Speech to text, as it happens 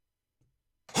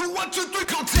1, 2, 3,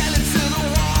 go tell it to the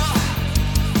wall.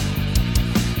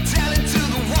 Tell it to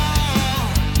the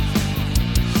wall.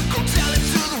 Go tell it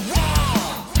to the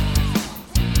wall.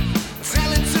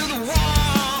 Tell it to the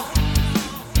wall.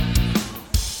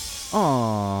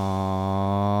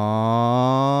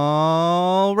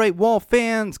 All right, Wall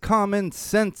fans, Common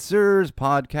Sensors,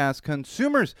 podcast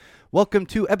consumers, welcome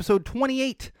to episode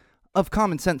 28 of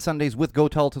Common Sense Sundays with Go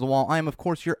Tell to the Wall. I am, of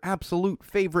course, your absolute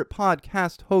favorite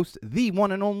podcast host, the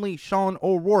one and only Sean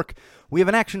O'Rourke. We have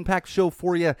an action-packed show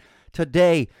for you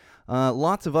today.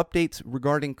 Lots of updates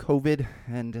regarding COVID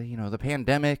and, the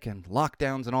pandemic and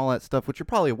lockdowns and all that stuff, which you're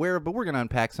probably aware of, but we're going to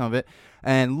unpack some of it.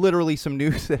 And literally some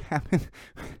news that happened,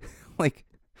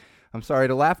 I'm sorry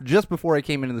to laugh, just before I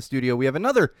came into the studio. We have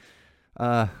another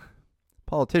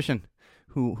politician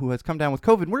who has come down with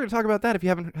COVID. We're going to talk about that if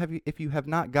you have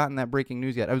not gotten that breaking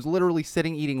news yet. I was literally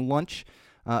sitting eating lunch,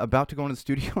 about to go into the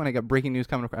studio, and I got breaking news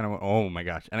coming up, and I went, oh my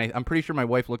gosh. And I'm pretty sure my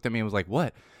wife looked at me and was like,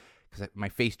 what? Because my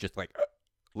face just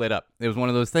lit up. It was one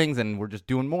of those things, and we're just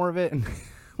doing more of it, and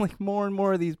more and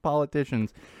more of these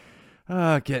politicians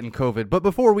getting COVID. But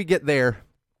before we get there,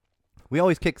 we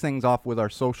always kick things off with our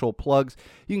social plugs.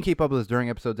 You can keep up with us during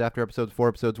episodes, after episodes, for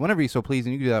episodes, whenever you so please,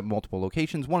 and you can do that at multiple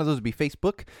locations. One of those would be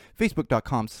Facebook,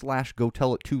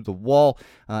 facebook.com/GoTellItToTheWall.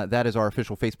 That is our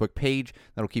official Facebook page.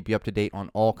 That'll keep you up to date on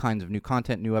all kinds of new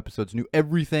content, new episodes, new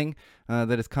everything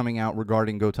that is coming out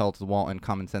regarding Go Tell It to the Wall and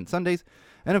Common Sense Sundays.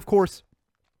 And of course,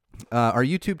 our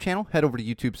YouTube channel. Head over to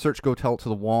YouTube, search Go Tell It to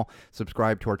the Wall,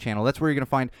 subscribe to our channel. That's where you're going to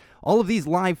find all of these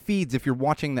live feeds. If you're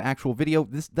watching the actual video,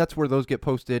 that's where those get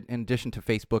posted, in addition to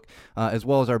Facebook, as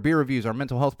well as our beer reviews, our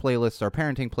mental health playlists, our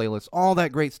parenting playlists. All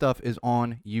that great stuff is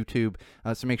on YouTube,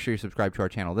 so make sure you subscribe to our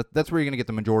channel. That's where you're going to get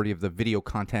the majority of the video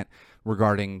content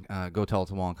regarding Go Tell It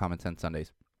to the Wall and Common Sense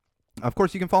Sundays. Of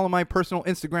course, you can follow my personal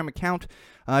Instagram account.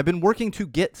 I've been working to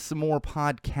get some more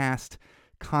podcast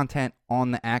content on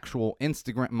the actual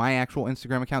Instagram, my actual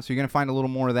Instagram account, so you're going to find a little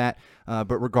more of that,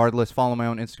 but regardless, follow my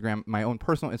own Instagram, my own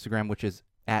personal Instagram, which is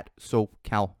at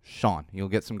SoCalSean. You'll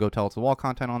get some Go Tell It to the Wall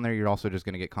content on there. You're also just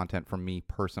going to get content from me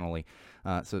personally,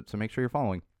 so make sure you're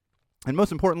following. And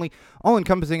most importantly,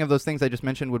 all-encompassing of those things I just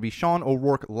mentioned would be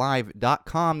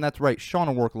SeanO'RourkeLive.com. That's right,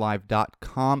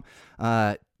 SeanO'RourkeLive.com.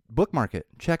 Bookmark it.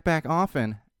 Check back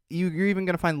often. You're even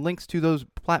going to find links to those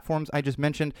platforms I just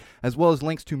mentioned, as well as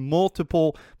links to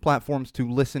multiple platforms to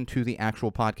listen to the actual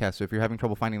podcast. So if you're having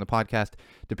trouble finding the podcast,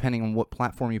 depending on what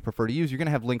platform you prefer to use, you're going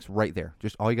to have links right there.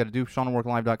 Just all you got to do,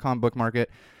 SeanO'RourkeLive.com, bookmark it,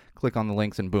 click on the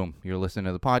links, and boom, you're listening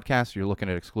to the podcast. You're looking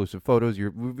at exclusive photos.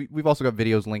 We've also got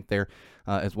videos linked there,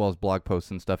 as well as blog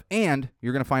posts and stuff. And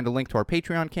you're going to find a link to our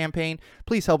Patreon campaign.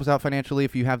 Please help us out financially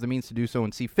if you have the means to do so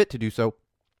and see fit to do so.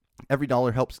 Every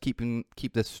dollar helps keep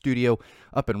this studio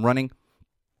up and running.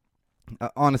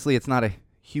 Honestly, it's not a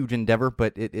huge endeavor,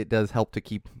 but it does help to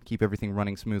keep everything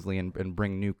running smoothly and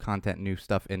bring new content, new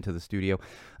stuff into the studio.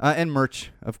 And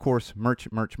merch, of course, merch.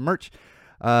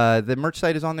 The merch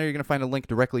site is on there. You're going to find a link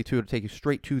directly to it. It'll take you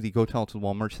straight to the Go Tell It to the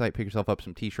Wall merch site. Pick yourself up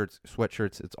some t-shirts,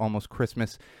 sweatshirts. It's almost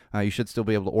Christmas. You should still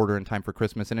be able to order in time for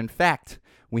Christmas. And in fact,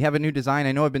 we have a new design.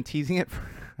 I know I've been teasing it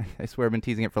I swear I've been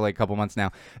teasing it for like a couple months now.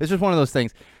 It's just one of those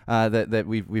things that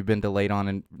we've been delayed on,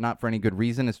 and not for any good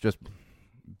reason. It's just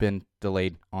been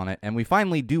delayed on it. And we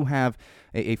finally do have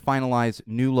a finalized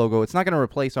new logo. It's not going to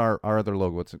replace our other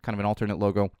logo. It's kind of an alternate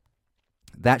logo.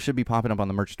 That should be popping up on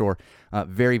the merch store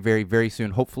very, very, very soon.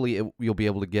 Hopefully, you'll be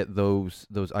able to get those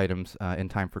items in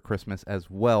time for Christmas as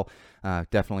well.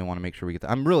 Definitely want to make sure we get that.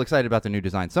 I'm real excited about the new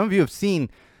design. Some of you have seen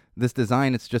this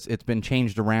design. It's been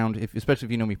changed around. Especially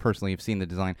if you know me personally, you've seen the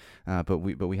design. But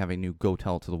we have a new Go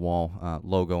Tell It to the Wall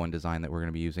logo and design that we're going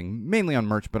to be using, mainly on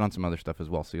merch, but on some other stuff as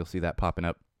well. So you'll see that popping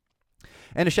up.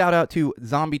 And a shout out to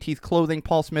Zombie Teeth Clothing,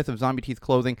 Paul Smith of Zombie Teeth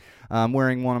Clothing. I'm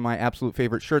wearing one of my absolute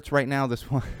favorite shirts right now.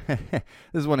 This one, this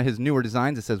is one of his newer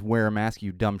designs. It says "Wear a mask,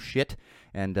 you dumb shit,"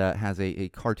 and has a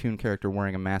cartoon character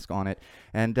wearing a mask on it.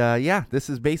 And yeah, this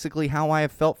is basically how I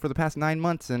have felt for the past 9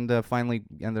 months, and finally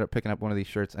ended up picking up one of these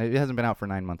shirts. It hasn't been out for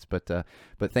 9 months, but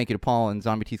thank you to Paul and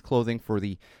Zombie Teeth Clothing for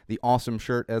the awesome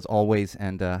shirt as always,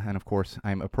 and of course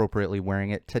I'm appropriately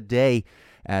wearing it today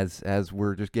as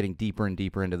we're just getting deeper and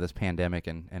deeper into this pandemic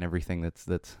and everything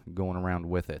that's going around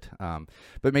with it.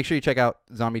 But make sure you check out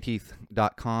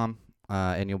zombieteeth.com,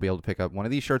 and you'll be able to pick up one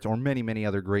of these shirts or many, many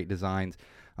other great designs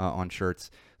on shirts,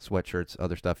 sweatshirts,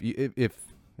 other stuff.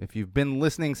 If you've been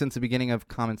listening since the beginning of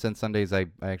Common Sense Sundays, I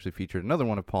actually featured another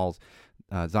one of Paul's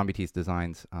Zombie Teeth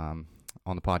designs on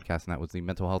the podcast, and that was the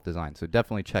mental health design. So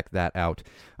definitely check that out.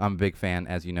 I'm a big fan.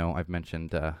 As you know, I've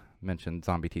mentioned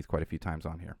Zombie Teeth quite a few times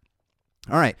on here.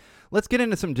 All right, let's get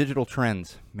into some digital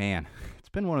trends. Man, it's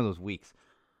been one of those weeks.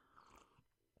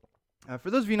 For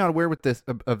those of you not aware with this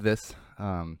of this,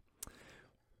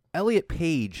 Elliot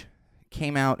Page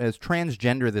came out as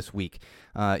transgender this week.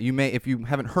 You may, if you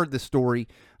haven't heard this story,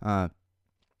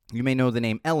 you may know the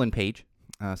name Ellen Page.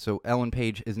 So Ellen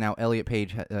Page is now Elliot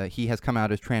Page. He has come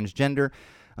out as transgender.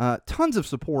 Tons of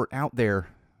support out there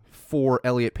for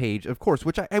Elliot Page, of course,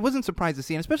 which I wasn't surprised to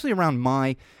see, and especially around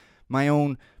my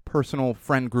own personal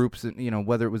friend groups,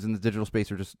 whether it was in the digital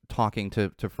space or just talking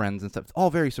to friends and stuff. It's all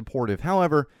very supportive.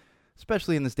 However,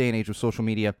 especially in this day and age with social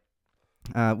media,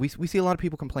 we see a lot of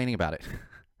people complaining about it.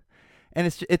 And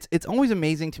it's always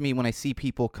amazing to me when I see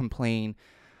people complain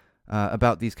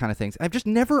about these kind of things. I've just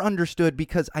never understood,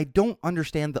 because I don't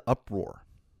understand the uproar.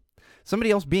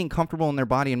 Somebody else being comfortable in their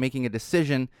body and making a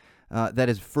decision that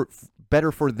is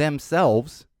better for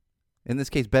themselves, in this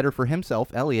case, better for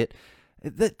himself, Elliot,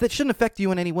 that shouldn't affect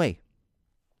you in any way.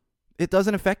 It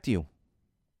doesn't affect you.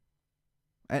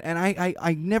 And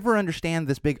I never understand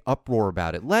this big uproar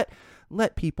about it.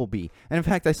 Let people be. And in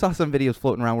fact, I saw some videos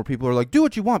floating around where people are like, do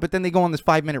what you want, but then they go on this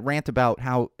 5-minute rant about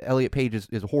how Elliot Page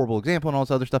is a horrible example and all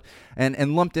this other stuff.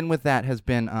 And lumped in with that has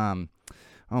been,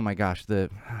 oh my gosh, the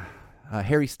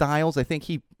Harry Styles. I think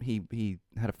he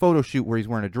had a photo shoot where he's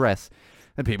wearing a dress,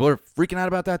 and people are freaking out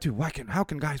about that too. How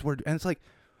can guys wear? And it's like,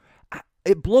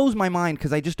 it blows my mind,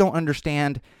 because I just don't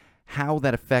understand how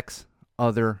that affects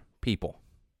other people.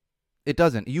 It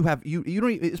doesn't. You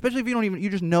don't, especially if you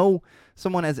just know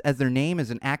someone as their name,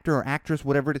 as an actor or actress,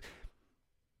 whatever it is.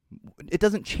 It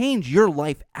doesn't change your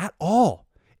life at all.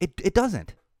 It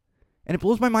doesn't. And it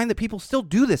blows my mind that people still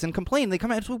do this and complain. They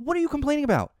come out and say, what are you complaining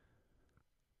about?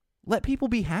 Let people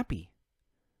be happy.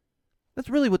 That's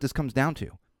really what this comes down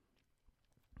to.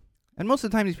 And most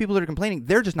of the time, these people that are complaining,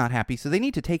 they're just not happy, so they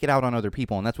need to take it out on other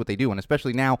people, and that's what they do. And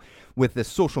especially now with this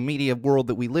social media world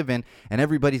that we live in, and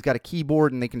everybody's got a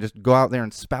keyboard, and they can just go out there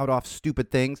and spout off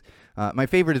stupid things. My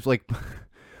favorite is, like,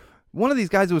 one of these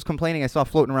guys who was complaining I saw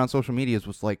floating around social media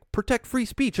was like, protect free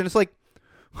speech. And it's like,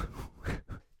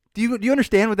 do you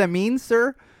understand what that means,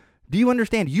 sir? Do you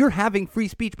understand? You're having free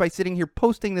speech by sitting here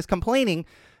posting this, complaining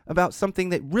about something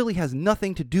that really has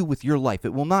nothing to do with your life.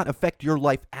 It will not affect your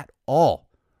life at all.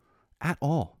 At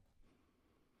all.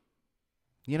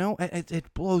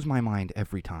 It blows my mind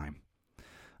every time.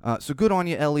 So good on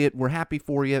you, Elliot. We're happy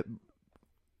for you.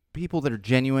 People that are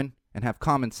genuine and have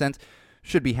common sense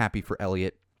should be happy for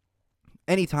Elliot.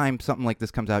 Anytime something like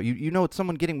this comes out, you know it's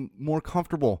someone getting more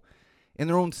comfortable in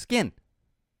their own skin.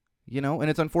 And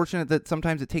it's unfortunate that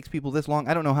sometimes it takes people this long.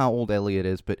 I don't know how old Elliot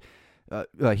is, but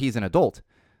he's an adult.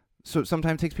 So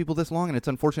sometimes it takes people this long, and it's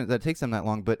unfortunate that it takes them that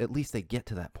long, but at least they get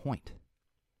to that point.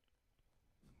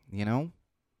 I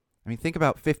mean, think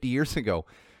about 50 years ago.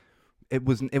 It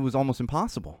was almost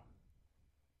impossible.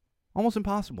 Almost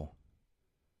impossible.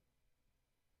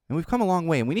 And we've come a long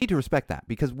way, and we need to respect that,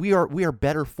 because we are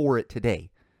better for it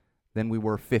today than we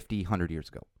were 50, 100 years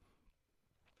ago.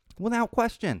 Without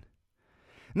question.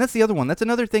 And that's the other one. That's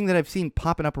another thing that I've seen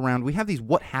popping up around. We have these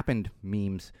what happened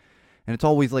memes, and it's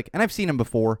always like, and I've seen them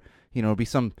before, it'll be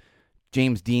some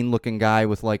James Dean looking guy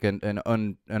with like an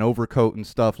overcoat and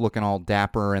stuff, looking all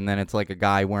dapper, and then it's like a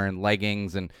guy wearing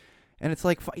leggings, and it's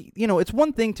like, it's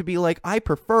one thing to be like, I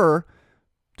prefer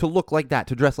to look like that,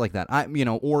 to dress like that,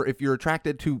 or if you're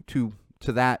attracted to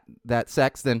that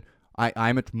sex, then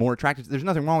I'm more attracted. There's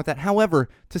nothing wrong with that. However,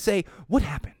 to say, what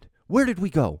happened? Where did we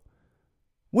go?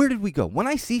 Where did we go? When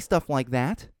I see stuff like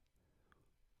that,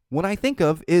 what I think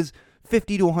of is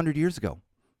 50 to 100 years ago.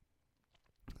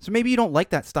 So maybe you don't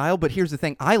like that style, but here's the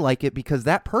thing. I like it because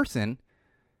that person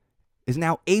is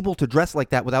now able to dress like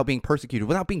that without being persecuted,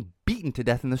 without being beaten to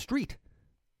death in the street.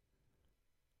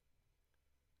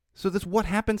 So this what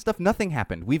happened stuff, nothing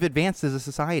happened. We've advanced as a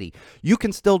society. You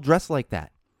can still dress like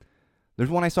that. There's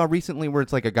one I saw recently where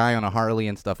it's like a guy on a Harley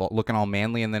and stuff looking all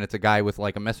manly, and then it's a guy with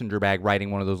like a messenger bag riding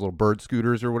one of those little bird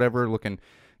scooters or whatever, looking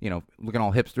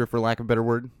all hipster, for lack of a better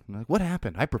word. I'm like, what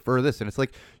happened? I prefer this. And it's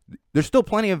like, there's still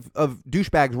plenty of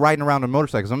douchebags riding around on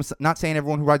motorcycles. I'm not saying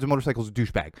everyone who rides a motorcycle is a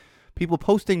douchebag. People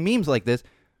posting memes like this,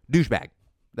 douchebag.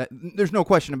 There's no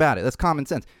question about it. That's common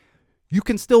sense. You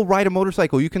can still ride a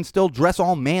motorcycle. You can still dress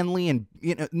all manly, and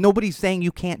nobody's saying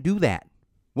you can't do that.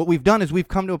 What we've done is we've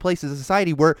come to a place as a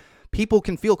society where people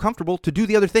can feel comfortable to do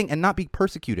the other thing and not be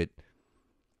persecuted.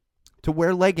 To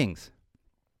wear leggings.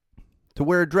 To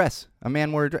wear a dress, a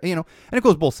man wear a dress, and it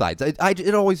goes both sides.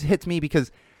 It always hits me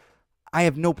because I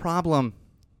have no problem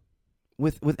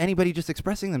with anybody just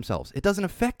expressing themselves. It doesn't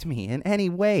affect me in any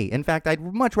way. In fact, I'd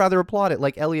much rather applaud it,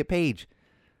 like Elliot Page.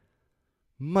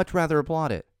 Much rather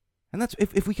applaud it. And that's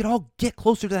if we could all get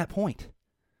closer to that point.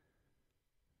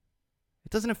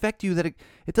 doesn't affect you that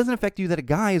it doesn't affect you that a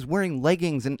guy is wearing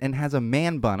leggings and has a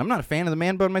man bun. I'm not a fan of the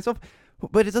man bun myself,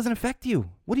 but it doesn't affect you.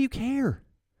 What do you care?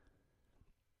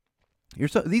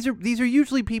 These are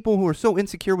usually people who are so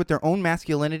insecure with their own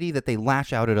masculinity that they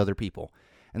lash out at other people.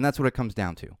 And that's what it comes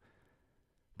down to.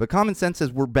 But common sense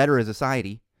says we're better as a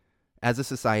society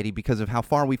because of how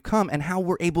far we've come and how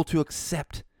we're able to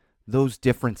accept those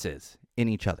differences in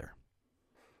each other.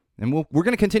 And we're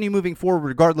going to continue moving forward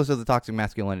regardless of the toxic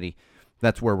masculinity.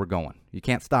 That's where we're going. You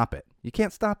can't stop it. You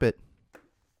can't stop it.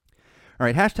 All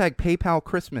right, hashtag PayPal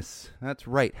Christmas. That's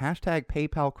right, hashtag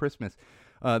PayPal Christmas.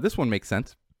 This one makes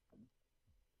sense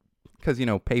because, you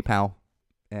know, PayPal,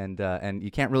 and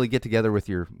you can't really get together with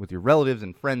your relatives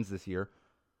and friends this year.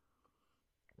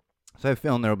 So I have a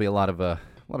feeling there will be a lot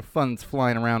of funds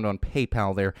flying around on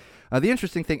PayPal there. The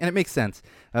interesting thing, and it makes sense,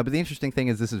 but the interesting thing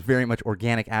is this is very much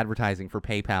organic advertising for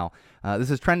PayPal.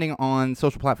 This is trending on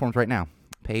social platforms right now.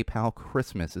 PayPal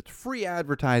Christmas. It's free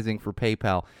advertising for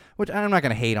PayPal, which I'm not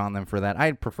going to hate on them for that.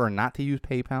 I'd prefer not to use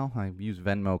PayPal. I use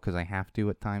Venmo because I have to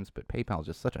at times, but PayPal is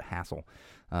just such a hassle.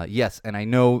 Yes, and I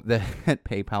know that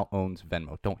PayPal owns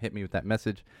Venmo. Don't hit me with that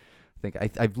message.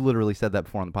 I've literally said that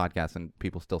before on the podcast, and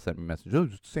people still send me messages. Oh,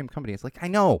 it's the same company. It's like, I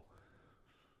know.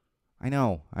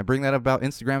 I bring that up about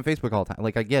Instagram and Facebook all the time.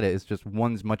 Like, I get it. It's just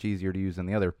one's much easier to use than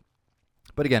the other.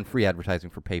 But again, free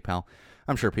advertising for PayPal.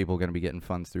 I'm sure people are going to be getting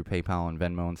funds through PayPal and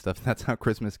Venmo and stuff. That's how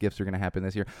Christmas gifts are going to happen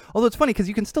this year. Although it's funny because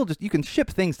you can ship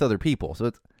things to other people.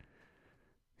 So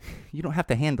you don't have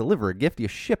to hand deliver a gift. You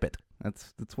ship it.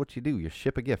 That's what you do. You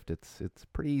ship a gift. It's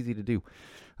pretty easy to do.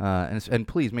 And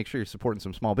please make sure you're supporting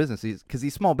some small businesses because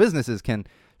these small businesses can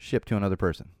ship to another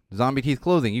person. Zombie Teeth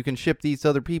Clothing, you can ship these to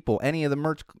other people. Any of the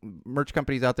merch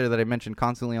companies out there that I mentioned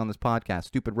constantly on this podcast,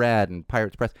 Stupid Rad and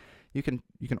Pirates Press, you can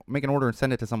make an order and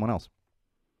send it to someone else.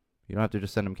 You don't have to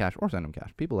just send them cash or send them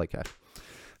cash. People like cash.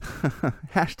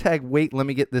 Hashtag wait, let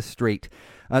me get this straight.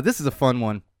 This is a fun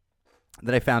one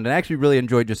that I found and I actually really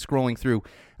enjoyed just scrolling through.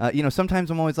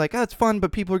 Sometimes I'm always like, it's fun,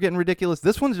 but people are getting ridiculous.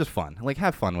 This one's just fun. Like,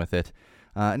 have fun with it.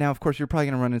 Now, of course, you're probably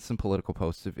going to run into some political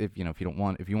posts. If you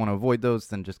want to avoid those,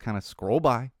 then just kind of scroll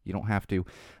by. You don't have to.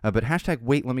 But hashtag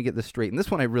wait, let me get this straight. And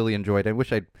this one I really enjoyed. I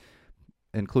wish I'd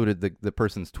included the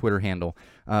person's Twitter handle.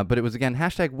 But it was, again,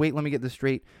 hashtag wait, let me get this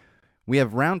straight. We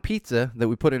have round pizza that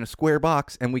we put in a square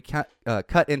box and we cut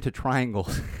into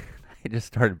triangles. I just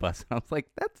started busting. I was like,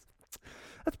 that's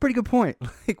a pretty good point.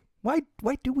 Like, why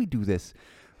do we do this?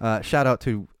 Shout out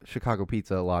to Chicago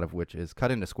Pizza, a lot of which is cut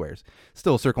into squares.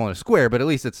 Still a circle and a square, but at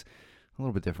least it's a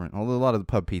little bit different. Although a lot of the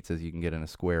pub pizzas you can get in a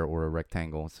square or a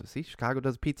rectangle. So see, Chicago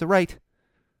does pizza right.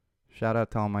 Shout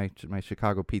out to all my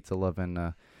Chicago pizza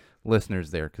loving listeners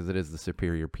there, because it is the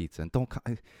superior pizza. And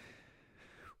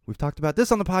we've talked about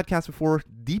this on the podcast before.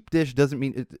 Deep dish doesn't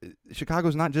mean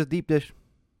Chicago's not just deep dish.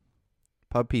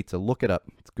 Pub pizza, look it up.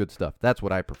 It's good stuff. That's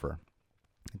what I prefer.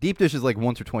 Deep dish is like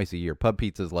once or twice a year. Pub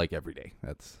pizza is like every day.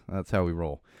 That's how we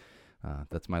roll.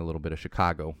 That's my little bit of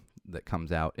Chicago that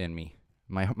comes out in me.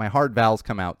 My hard vowels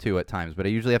come out too at times, but I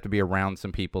usually have to be around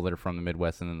some people that are from the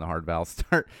Midwest, and then the hard vowels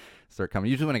start coming.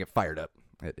 Usually when I get fired up,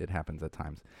 it happens at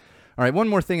times. All right, one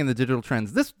more thing in the digital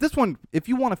trends. This one, if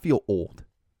you want to feel old,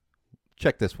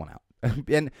 check this one out.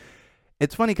 And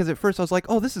it's funny because at first I was like,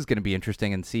 oh, this is going to be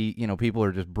interesting, and see, people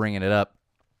are just bringing it up.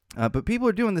 But people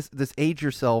are doing this age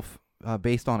yourself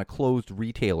based on a closed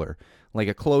retailer, like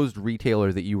a closed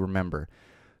retailer that you remember.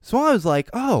 So I was like,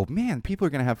 oh man, people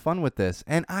are going to have fun with this.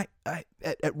 And I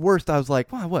at worst I was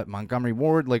like, wow, what, Montgomery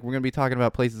Ward? Like, we're going to be talking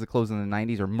about places that closed in the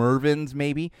 90s, or Mervyn's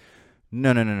maybe?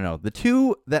 No. The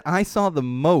two that I saw the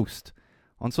most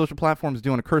on social platforms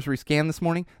doing a cursory scan this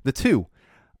morning, the two,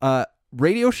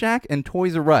 Radio Shack and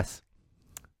Toys R Us.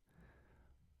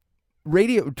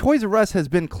 Toys R Us has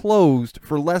been closed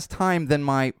for less time than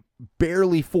my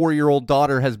barely 4-year-old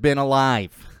daughter has been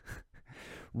alive.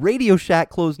 Radio Shack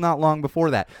closed not long before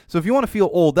that. So if you want to feel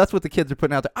old, that's what the kids are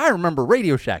putting out there. I remember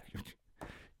Radio Shack.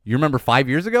 You remember 5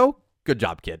 years ago? Good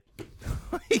job, kid.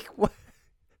 Like, what?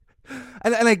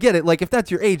 And I get it. Like, if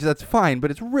that's your age, that's fine.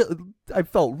 But it's really, I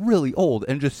felt really old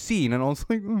and just seen, and I was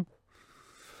like, I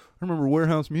remember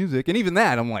Warehouse Music. And even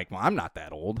that, I'm like, well, I'm not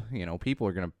that old. People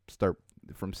are going to start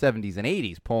from 70s and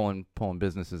 80s pulling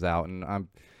businesses out. And I'm,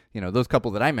 those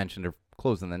couple that I mentioned are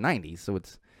closed in the 90s. So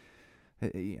it's,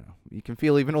 you can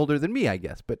feel even older than me, I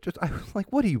guess. But I was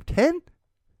like, what are you, 10?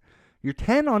 You're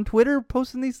 10 on Twitter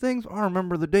posting these things? I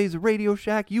remember the days of Radio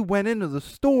Shack. You went into the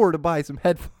store to buy some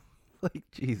headphones. Like,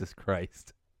 Jesus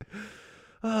Christ.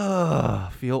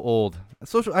 Feel old.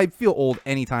 I feel old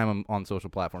anytime I'm on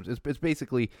social platforms. It's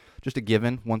basically just a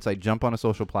given once I jump on a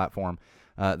social platform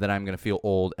that I'm going to feel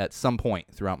old at some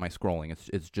point throughout my scrolling.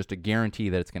 It's just a guarantee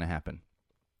that it's going to happen.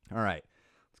 All right.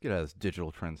 Let's get out of this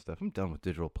digital trend stuff. I'm done with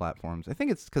digital platforms. I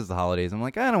think it's because of the holidays. I'm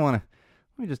like, I don't want to.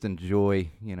 Let me just enjoy,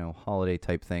 holiday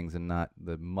type things and not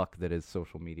the muck that is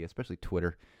social media, especially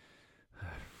Twitter.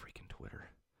 Freaking Twitter.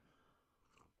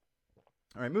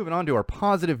 All right, moving on to our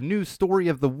positive news story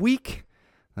of the week.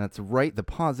 That's right, the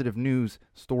positive news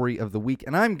story of the week.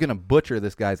 And I'm going to butcher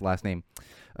this guy's last name.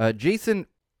 Jason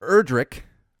Erdrich.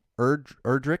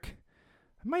 Erdrich?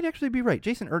 I might actually be right.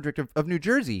 Jason Erdrich of New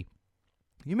Jersey.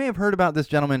 You may have heard about this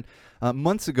gentleman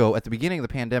months ago at the beginning of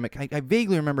the pandemic. I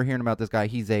vaguely remember hearing about this guy.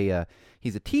 He's a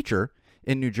teacher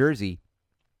in New Jersey.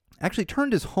 Actually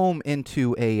turned his home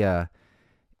into a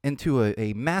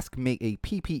PPE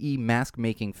mask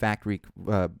making factory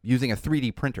using a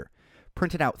 3D printer.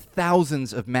 Printed out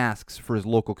thousands of masks for his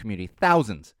local community,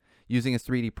 thousands, using his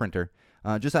 3D printer,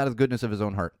 just out of the goodness of his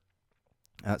own heart.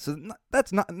 So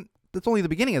that's only the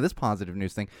beginning of this positive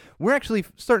news thing. We're actually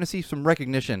starting to see some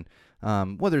recognition,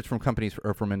 whether it's from companies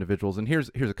or from individuals. And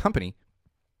here's a company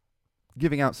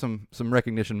giving out some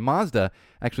recognition. Mazda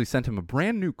actually sent him a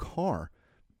brand new car.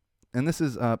 And this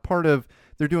is part of,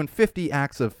 they're doing 50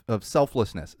 acts of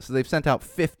selflessness. So they've sent out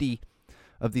 50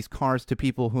 of these cars to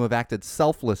people who have acted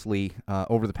selflessly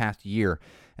over the past year.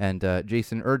 And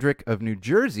Jason Erdrich of New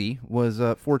Jersey was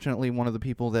fortunately one of the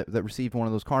people that received one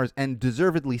of those cars, and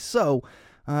deservedly so,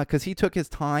 because he took his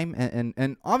time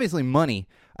and obviously money.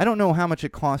 I don't know how much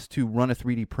it costs to run a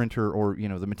 3D printer or,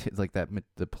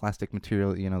 the plastic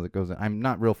material, that goes in. I'm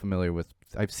not real familiar with.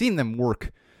 I've seen them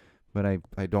work, but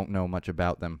I don't know much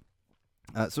about them.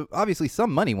 So obviously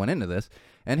some money went into this,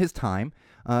 and his time,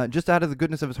 just out of the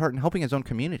goodness of his heart and helping his own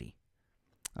community.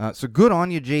 So good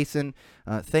on you, Jason.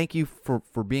 Thank you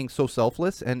for being so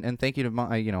selfless, and thank you to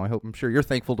I'm sure you're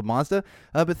thankful to Mazda,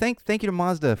 but thank you to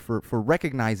Mazda for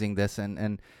recognizing this,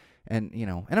 and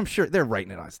I'm sure they're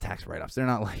writing it on as tax write-offs. They're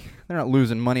not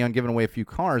losing money on giving away a few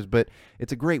cars, but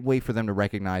it's a great way for them to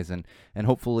recognize, and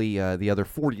hopefully the other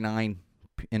 49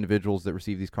 individuals that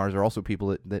receive these cars are also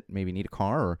people that maybe need a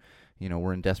car, or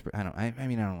we're in desperate. I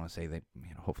don't want to say that.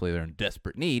 Hopefully they're in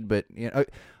desperate need, but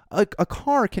a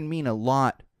car can mean a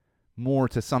lot more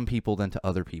to some people than to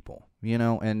other people.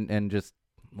 And just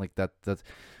like that's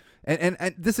and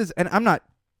this is, and I'm not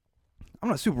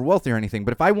super wealthy or anything,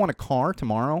 but if I want a car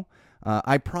tomorrow,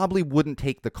 I probably wouldn't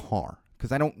take the car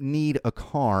because I don't need a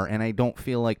car and I don't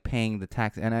feel like paying the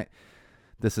tax. And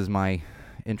this is my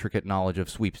intricate knowledge of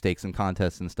sweepstakes and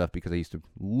contests and stuff, because I used to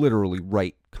literally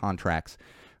write contracts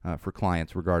for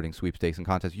clients regarding sweepstakes and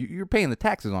contests. You're paying the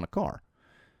taxes on a car,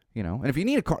 and if you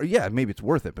need a car, yeah, maybe it's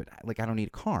worth it, but I don't need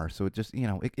a car. So it just,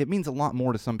 it means a lot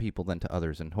more to some people than to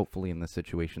others. And hopefully in this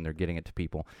situation, they're getting it to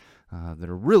people that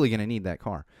are really going to need that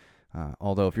car.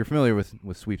 Although if you're familiar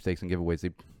with sweepstakes and giveaways,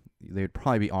 they'd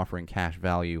probably be offering cash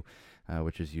value,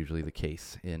 which is usually the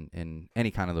case in any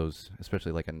kind of those,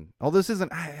 especially this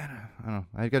isn't, I don't know.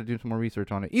 I've got to do some more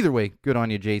research on it. Either way, good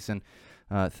on you, Jason.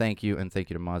 Thank you, and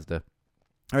thank you to Mazda.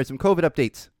 All right, some COVID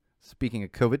updates. Speaking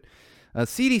of COVID,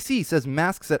 CDC says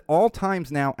masks at all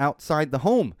times now outside the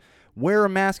home. Wear a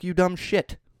mask, you dumb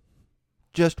shit.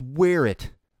 Just wear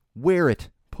it. Wear it.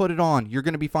 Put it on. You're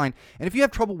going to be fine. And if you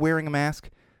have trouble wearing a mask,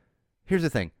 here's the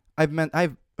thing. I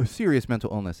have a serious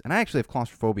mental illness, and I actually have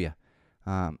claustrophobia.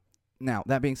 Now,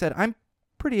 that being said, I'm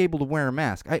pretty able to wear a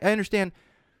mask. I understand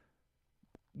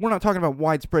we're not talking about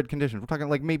widespread conditions. We're talking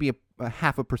like maybe a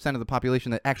 0.5% of the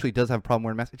population that actually does have a problem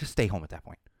wearing a mask. Just stay home at that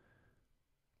point.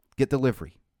 Get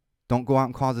delivery. Don't go out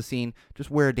and cause a scene. Just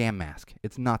wear a damn mask.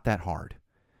 It's not that hard.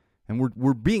 And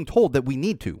we're being told that we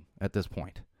need to at this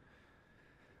point.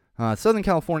 Southern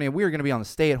California, we are going to be on the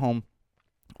stay-at-home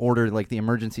order, like the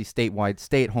emergency statewide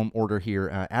stay-at-home order here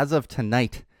as of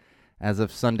tonight, as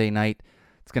of Sunday night.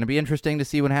 It's going to be interesting to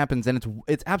see what happens, and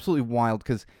it's absolutely wild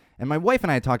because, and my wife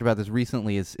and I had talked about this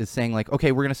recently, is saying like,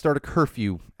 okay, we're going to start a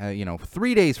curfew,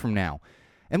 3 days from now.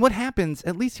 And what happens,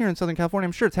 at least here in Southern California,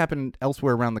 I'm sure it's happened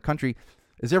elsewhere around the country,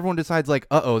 is everyone decides like,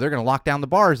 they're going to lock down the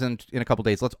bars in a couple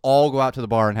days. Let's all go out to the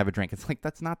bar and have a drink. It's like,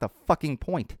 that's not the fucking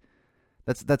point.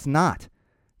 That's not.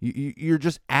 You're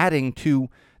just adding to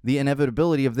the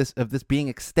inevitability of this being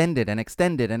extended and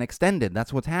extended and extended.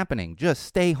 That's what's happening. Just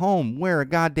stay home, wear a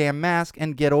goddamn mask,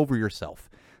 and get over yourself.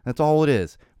 That's all it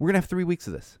is. We're going to have 3 weeks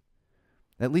of this.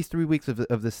 At least 3 weeks of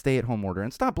the stay-at-home order.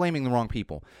 And stop blaming the wrong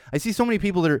people. I see so many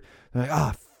people that are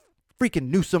like, freaking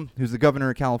Newsom, who's the governor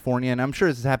of California, and I'm sure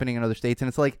this is happening in other states, and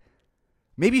it's like,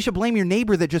 maybe you should blame your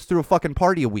neighbor that just threw a fucking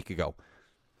party a week ago.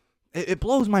 It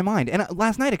blows my mind. And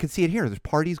last night I could see it here. There's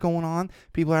parties going on.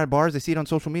 People are at bars. They see it on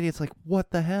social media. It's like,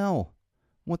 what the hell?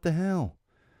 What the hell?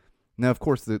 Now, of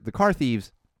course, the car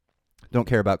thieves don't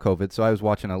care about COVID. So I was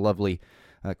watching a lovely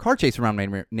car chase around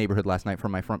my neighborhood last night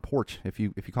from my front porch. If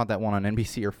you caught that one on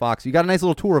NBC or Fox, you got a nice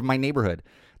little tour of my neighborhood.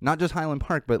 Not just Highland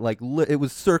Park, but like it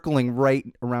was circling right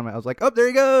around I was like, oh, there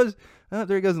he goes. Oh,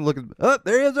 there he goes. And look, oh,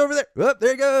 there he is over there. Oh,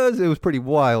 there he goes. It was pretty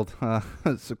wild.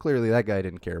 So clearly that guy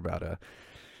didn't care about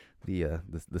the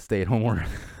stay-at-home order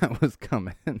that was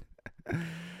coming.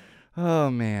 Oh,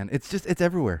 man. It's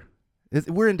everywhere.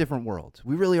 We're in different worlds.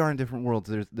 We really are in different worlds.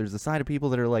 There's a side of people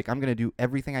that are like, I'm going to do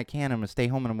everything I can. I'm going to stay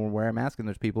home and I'm going to wear a mask. And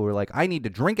there's people who are like, I need to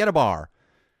drink at a bar.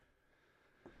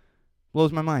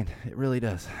 Blows my mind. It really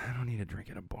does. I don't need to drink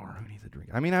at a bar. Who needs to drink?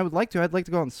 I mean, I would like to. I'd like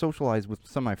to go out and socialize with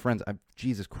some of my friends.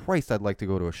 Jesus Christ, I'd like to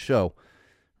go to a show.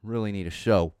 Really need a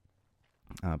show.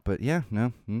 But yeah,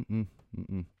 no.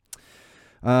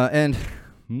 And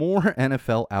more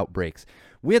NFL outbreaks.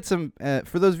 We had some,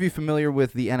 for those of you familiar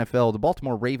with the NFL, the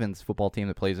Baltimore Ravens football team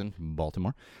that plays in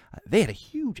Baltimore, they had a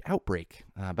huge outbreak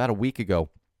about a week ago.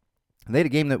 They had a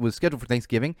game that was scheduled for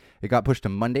Thanksgiving. It got pushed to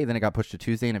Monday, then it got pushed to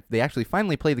Tuesday, and they actually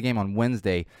finally played the game on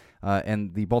Wednesday,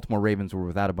 and the Baltimore Ravens were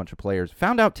without a bunch of players.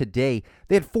 Found out today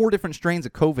they had 4 different strains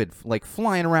of COVID, like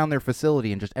flying around their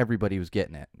facility, and just everybody was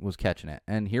getting it, was catching it.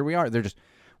 And here we are.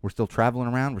 We're still traveling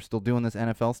around. We're still doing this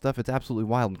NFL stuff. It's absolutely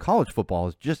wild. And college football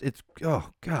is just,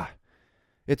 oh, God.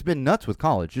 It's been nuts with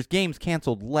college. Just games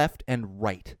canceled left and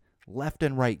right. Left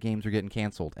and right games are getting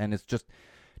canceled. And it's just,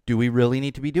 do we really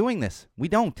need to be doing this? We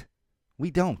don't.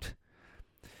 We don't.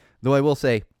 Though I will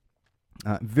say,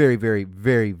 very, very,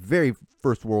 very, very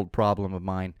first world problem of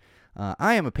mine.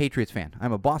 I am a Patriots fan.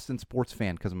 I'm a Boston sports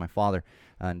fan because of my father,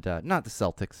 and not the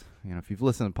Celtics. You know, if you've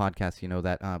listened to podcasts, you know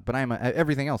that. But I'm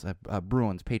everything else: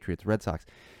 Bruins, Patriots, Red Sox,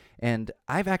 and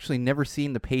I've actually never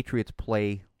seen the Patriots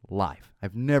play live.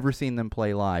 I've never seen them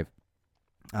play live.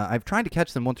 I've tried to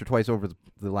catch them once or twice over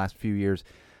the last few years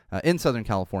in Southern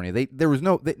California. There was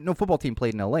no football team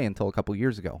played in LA until a couple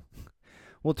years ago.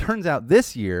 Well, it turns out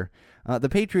this year, the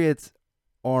Patriots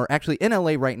are actually in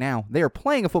LA right now. They are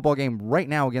playing a football game right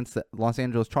now against the Los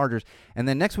Angeles Chargers. And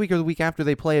then next week or the week after,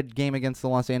 they play a game against the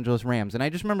Los Angeles Rams. And I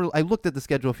just remember I looked at the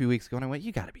schedule a few weeks ago and I went,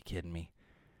 you got to be kidding me.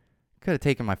 Could have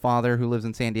taken my father, who lives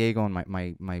in San Diego, and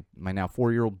my now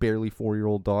 4-year-old, barely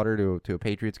 4-year-old daughter to a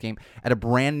Patriots game at a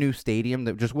brand new stadium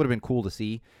that just would have been cool to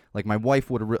see. Like my wife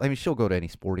would have, she'll go to any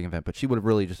sporting event, but she would have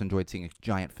really just enjoyed seeing a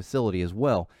giant facility as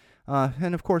well.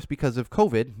 And of course, because of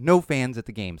COVID, no fans at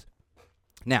the games.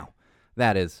 Now,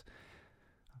 that is,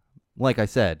 like I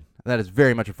said, that is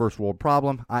very much a first world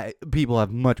problem. People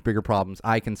have much bigger problems.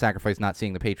 I can sacrifice not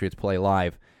seeing the Patriots play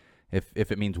live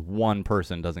if it means one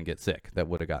person doesn't get sick that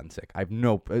would have gotten sick. I have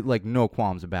no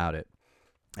qualms about it.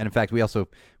 And in fact, we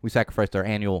sacrificed our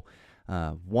annual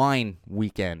wine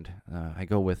weekend. I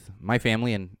go with my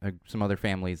family and some other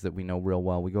families that we know real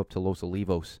well. We go up to Los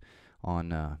Olivos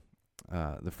on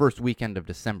the first weekend of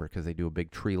December because they do a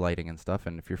big tree lighting and stuff.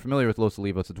 And if you're familiar with Los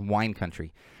Olivos, it's wine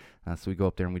country. So we go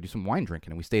up there and we do some wine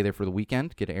drinking, and we stay there for the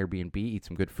weekend, get an Airbnb, eat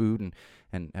some good food,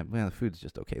 and well, the food's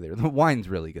just okay there. The wine's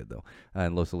really good, though,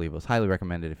 in Los Olivos. Highly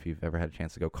recommend it if you've ever had a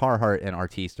chance to go. Carhartt and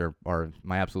Artiste are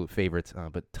my absolute favorites,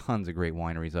 but tons of great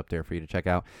wineries up there for you to check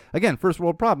out. Again, first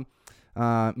world problem.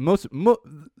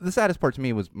 The saddest part to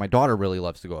me was my daughter really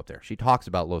loves to go up there. She talks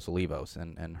about Los Olivos,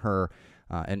 and her,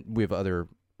 and we have other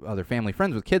family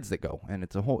friends with kids that go, and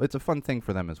it's a fun thing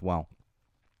for them as well.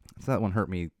 So that one hurt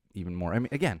me even more. I mean,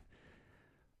 again,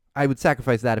 I would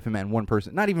sacrifice that if it meant one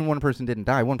person, not even one person didn't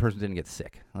die, one person didn't get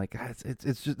sick. Like,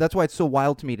 it's just, that's why it's so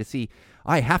wild to me to see,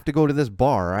 I have to go to this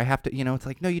bar, I have to, it's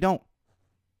like, no, you don't.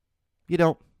 You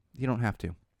don't have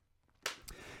to.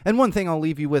 And one thing I'll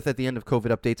leave you with at the end of COVID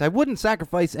updates, I wouldn't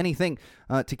sacrifice anything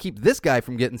to keep this guy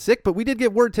from getting sick, but we did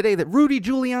get word today that Rudy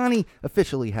Giuliani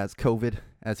officially has COVID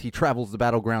as he travels the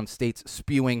battleground states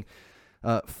spewing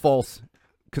false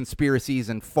conspiracies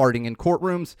and farting in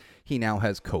courtrooms. He now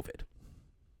has COVID.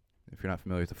 If you're not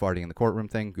familiar with the farting in the courtroom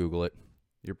thing, Google it.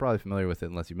 You're probably familiar with it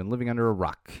unless you've been living under a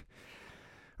rock.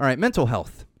 All right, mental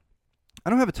health. I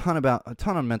don't have a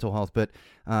ton on mental health, but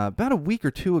about a week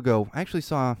or two ago, I actually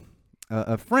saw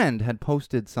a friend had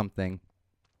posted something,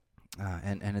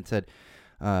 and it said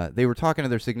they were talking to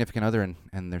their significant other,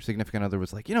 and their significant other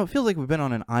was like, it feels like we've been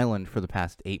on an island for the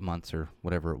past 8 months or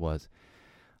whatever it was.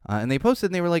 And they posted,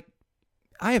 and they were like,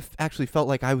 I have actually felt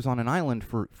like I was on an island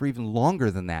for even longer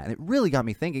than that. And it really got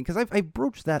me thinking, because I've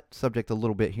broached that subject a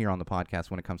little bit here on the podcast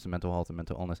when it comes to mental health and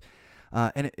mental illness.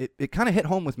 And it kind of hit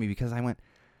home with me because I went,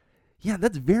 yeah,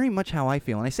 that's very much how I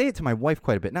feel. And I say it to my wife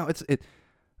quite a bit. Now,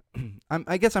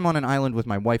 I guess I'm on an island with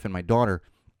my wife and my daughter.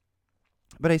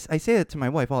 But I say it to my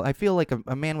wife. I feel like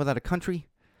a man without a country,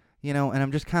 and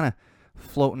I'm just kind of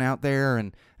floating out there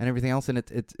and everything else. And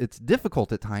it's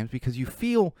difficult at times because you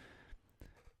feel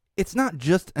it's not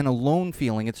just an alone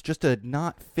feeling. It's just a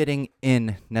not fitting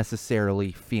in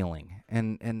necessarily feeling.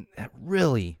 And that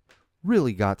really,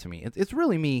 really got to me. It's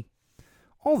really me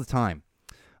all the time.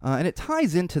 And it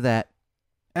ties into that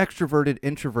extroverted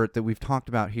introvert that we've talked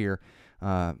about here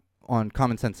on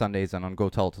Common Sense Sundays and on Go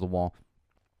Tell It to the Wall.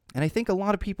 And I think a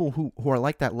lot of people who are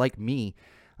like that, like me,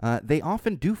 they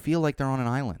often do feel like they're on an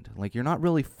island. Like you're not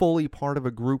really fully part of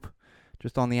a group,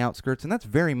 just on the outskirts. And that's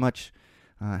very much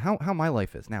how my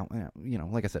life is. Now,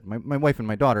 like I said, my wife and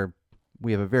my daughter,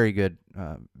 we have a very good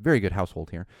household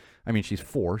here. I mean, she's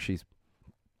 4. She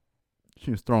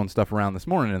was throwing stuff around this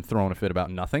morning and throwing a fit about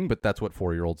nothing, but that's what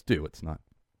 4-year-olds do. It's not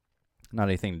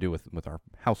anything to do with our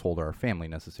household or our family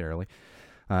necessarily.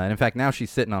 And in fact, now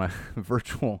she's sitting on a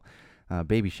virtual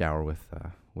baby shower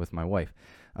with my wife.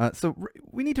 So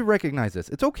we need to recognize this.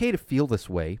 It's okay to feel this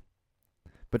way,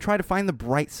 but try to find the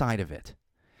bright side of it.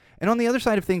 And on the other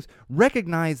side of things,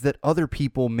 recognize that other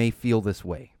people may feel this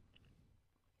way.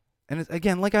 And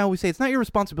again, like I always say, it's not your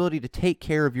responsibility to take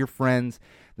care of your friends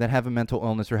that have a mental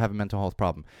illness or have a mental health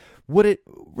problem. What it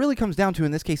really comes down to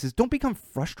in this case is don't become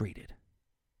frustrated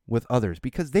with others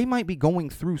because they might be going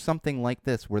through something like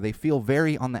this where they feel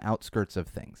very on the outskirts of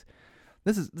things.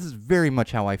 This is very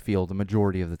much how I feel the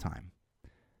majority of the time.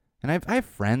 And I have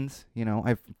friends, I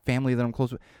have family that I'm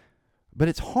close with, but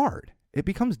it's hard. It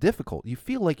becomes difficult. You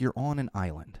feel like you're on an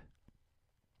island.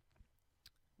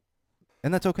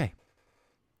 And that's okay.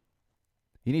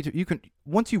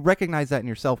 Once you recognize that in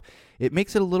yourself, it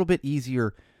makes it a little bit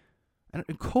easier, and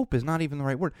cope is not even the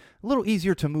right word, a little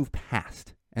easier to move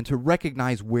past and to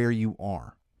recognize where you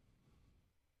are.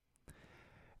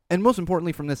 And most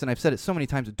importantly from this, and I've said it so many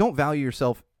times, don't value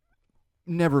yourself,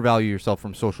 never value yourself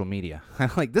from social media.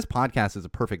 Like this podcast is a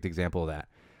perfect example of that.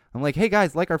 I'm like, hey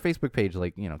guys, like our Facebook page,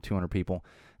 200 people.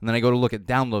 And then I go to look at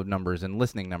download numbers and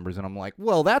listening numbers, and I'm like,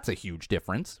 well, that's a huge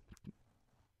difference.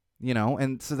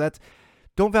 And so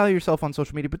don't value yourself on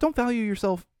social media, but don't value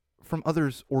yourself from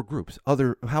others or groups,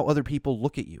 how other people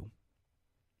look at you.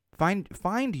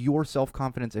 Find your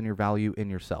self-confidence and your value in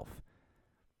yourself.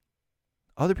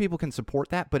 Other people can support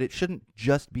that, but it shouldn't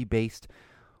just be based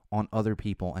on other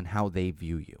people and how they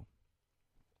view you.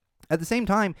 At the same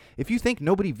time, if you think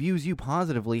nobody views you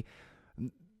positively,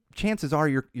 chances are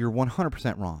you're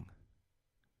 100% wrong.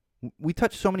 We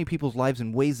touch so many people's lives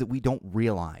in ways that we don't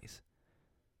realize.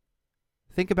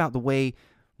 Think about the way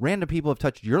random people have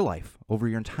touched your life over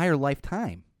your entire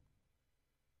lifetime.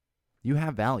 You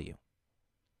have value.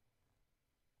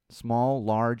 Small,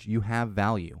 large, you have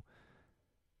value.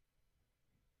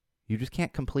 You just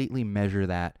can't completely measure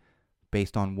that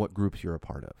based on what groups you're a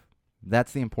part of.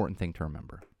 That's the important thing to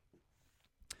remember.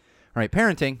 All right,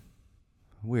 parenting.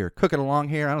 We're cooking along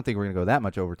here. I don't think we're going to go that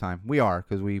much overtime. We are,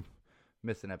 because we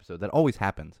missed an episode. That always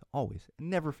happens. Always.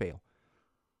 Never fail.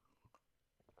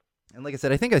 And like I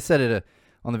said, I think I said it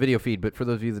on the video feed, but for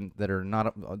those of you that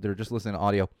are just listening to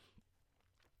audio,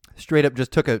 straight up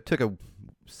just took a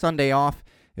Sunday off.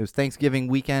 It was Thanksgiving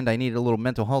weekend. I needed a little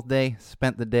mental health day.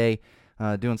 Spent the day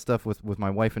doing stuff with my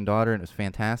wife and daughter, and it was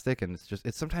fantastic. And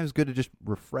it's sometimes good to just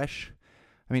refresh.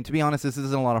 I mean, to be honest, this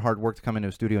isn't a lot of hard work to come into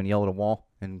a studio and yell at a wall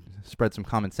and spread some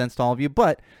common sense to all of you,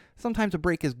 but sometimes a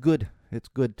break is good. It's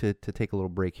good to take a little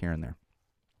break here and there.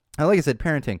 Like I said,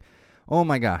 parenting. Oh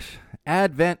my gosh.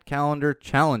 Advent calendar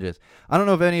challenges. I don't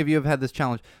know if any of you have had this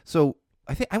challenge. So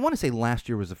I want to say last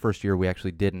year was the first year we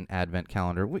actually did an Advent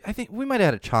calendar. I think we might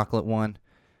have had a chocolate one.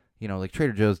 Like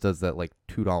Trader Joe's does that like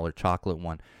 $2 chocolate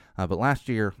one. But last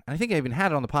year, and I think I even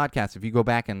had it on the podcast, if you go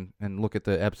back and look at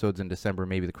the episodes in December,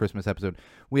 maybe the Christmas episode,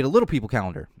 we had a Little People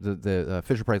calendar, the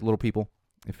Fisher-Price Little People,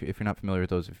 if you're not familiar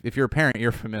with those. If you're a parent,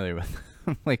 you're familiar with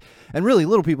them. And really,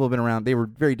 Little People have been around. They were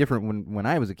very different when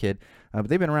I was a kid, but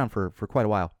they've been around for quite a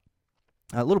while.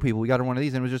 Little People, we got one of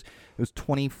these, and it was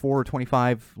 24 or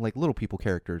 25 Little People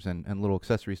characters and little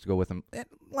accessories to go with them. And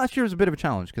last year was a bit of a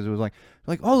challenge because it was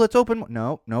like, oh, let's open.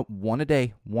 No, one a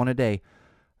day.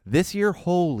 This year,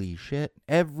 holy shit,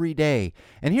 every day.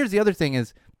 And here's the other thing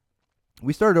is,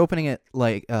 we started opening it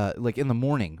like in the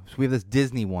morning. So we have this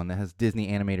Disney one that has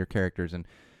Disney animator characters, and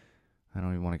I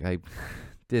don't even want to.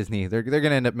 Disney, they're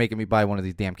gonna end up making me buy one of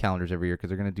these damn calendars every year because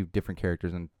they're gonna do different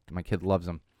characters, and my kid loves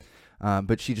them.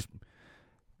 But she's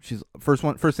first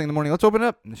thing in the morning. Let's open it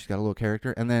up. And she's got a little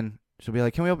character, and then she'll be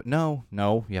like, "Can we open?" No,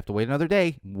 you have to wait another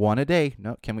day. One a day.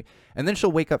 No, can we? And then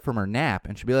she'll wake up from her nap,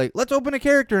 and she'll be like, "Let's open a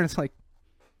character," and it's like,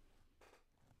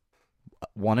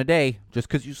 one a day. Just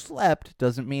because you slept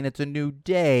doesn't mean it's a new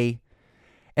day.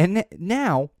 And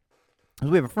now,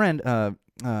 we have a friend,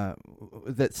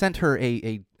 that sent her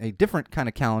a different kind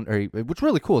of calendar, which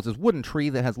really cool. It's this wooden tree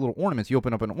that has little ornaments. You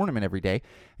open up an ornament every day,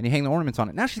 and you hang the ornaments on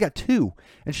it. Now she's got 2,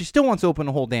 and she still wants to open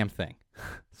the whole damn thing.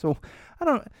 So I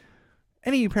don't.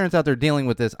 Any of you parents out there dealing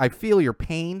with this, I feel your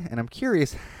pain, and I'm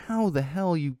curious how the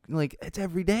hell you it's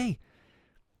every day.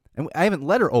 And I haven't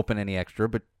let her open any extra,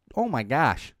 but oh my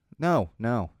gosh, no,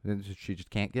 she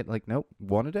just can't get nope,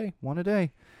 one a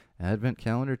day. Advent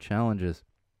calendar challenges.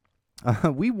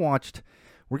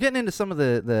 We're getting into some of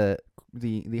the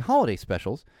holiday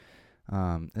specials,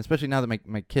 especially now that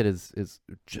my kid is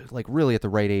just really at the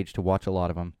right age to watch a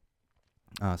lot of them.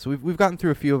 So we've gotten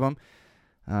through a few of them.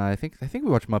 I think we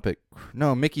watched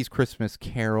Mickey's Christmas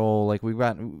Carol. We've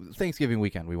got Thanksgiving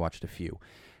weekend. We watched a few,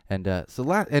 and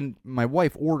and my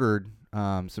wife ordered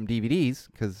some DVDs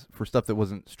for stuff that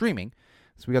wasn't streaming.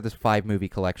 So we got this 5-movie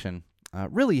collection.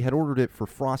 Really had ordered it for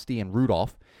Frosty and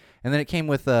Rudolph, and then it came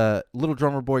with Little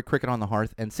Drummer Boy, Cricket on the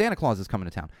Hearth, and Santa Claus is Coming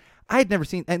to Town. I had never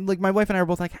seen, and my wife and I were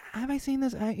both like, have I seen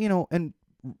this? And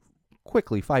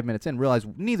quickly 5 minutes in, realized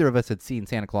neither of us had seen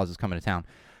Santa Claus is Coming to Town.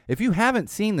 If you haven't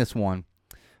seen this one,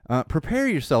 prepare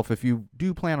yourself if you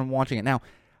do plan on watching it. Now,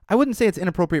 I wouldn't say it's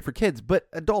inappropriate for kids, but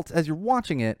adults, as you're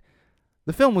watching it,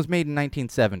 the film was made in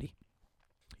 1970.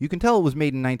 You can tell it was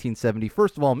made in 1970.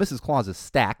 First of all, Mrs. Claus is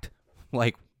stacked,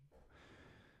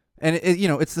 and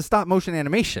it's the stop motion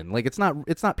animation. It's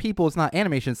not people, it's not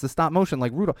animation, it's the stop motion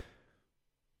like Rudolph.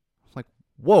 It's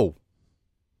whoa.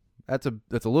 That's a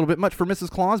little bit much for Mrs.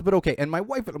 Claus, but okay. And my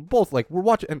wife and both we're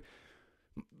watching, and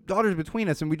daughter's between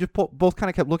us, and we just both kind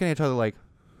of kept looking at each other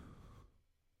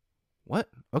what?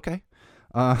 Okay.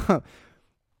 But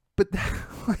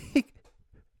it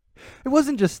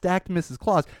wasn't just stacked Mrs.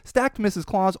 Claus. Stacked Mrs.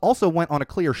 Claus also went on a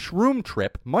clear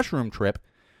mushroom trip.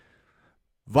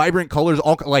 Vibrant colors,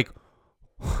 all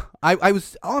I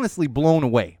was honestly blown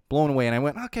away, and I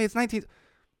went, okay, it's 19.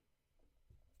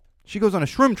 She goes on a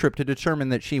shroom trip to determine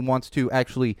that she wants to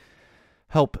actually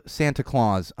help Santa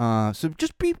Claus. So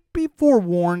just be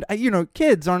forewarned.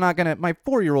 Kids are not gonna. My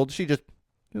 4-year-old, she's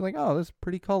like, oh, there's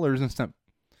pretty colors and stuff.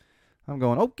 I'm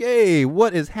going, okay,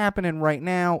 what is happening right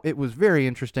now? It was very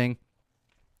interesting.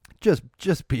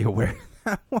 Just be aware.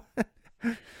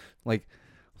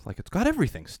 It's got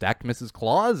everything. Stacked Mrs.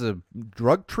 Claus,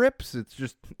 drug trips.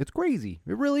 It's crazy.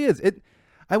 It really is.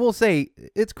 I will say,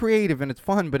 it's creative and it's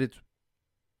fun, but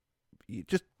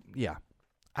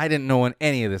I didn't know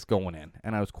any of this going in,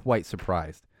 and I was quite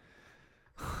surprised.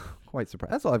 Quite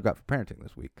surprised. That's all I've got for parenting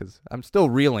this week, because I'm still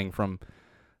reeling from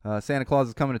Santa Claus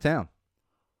is Coming to Town.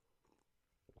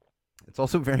 It's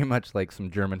also very much like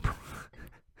some German.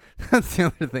 That's the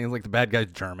other thing. It's the bad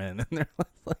guy's German, and they're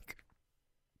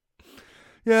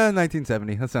yeah,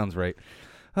 1970. That sounds right.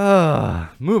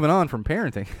 Moving on from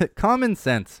parenting. Common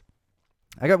sense.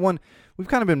 I got one. We've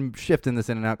kind of been shifting this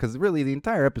in and out because really the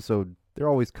entire episode, they're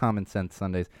always common sense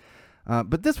Sundays.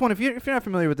 But this one, if you're not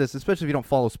familiar with this, especially if you don't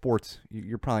follow sports,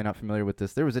 you're probably not familiar with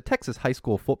this. There was a Texas high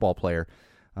school football player.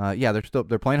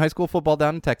 They're playing high school football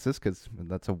down in Texas because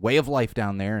that's a way of life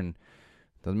down there, and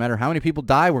it doesn't matter how many people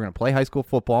die, we're going to play high school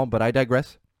football. But I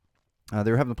digress. They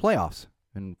were having the playoffs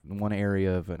in one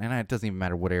area and it doesn't even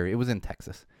matter what area. It was in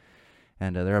Texas,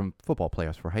 and they're having football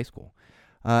playoffs for high school.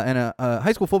 And a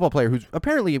high school football player who's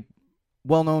apparently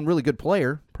well-known, really good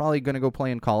player, probably going to go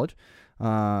play in college,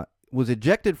 was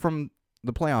ejected from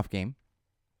the playoff game.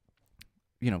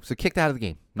 So kicked out of the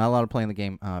game. Not allowed to play in the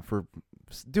game for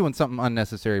doing something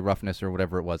unnecessary, roughness or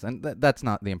whatever it was. And that's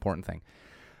not the important thing.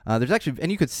 There's actually,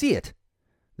 and you could see it.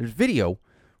 There's video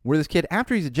where this kid,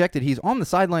 after he's ejected, he's on the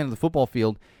sideline of the football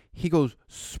field. He goes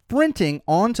sprinting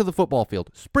onto the football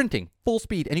field, sprinting full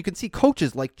speed. And you can see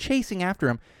coaches chasing after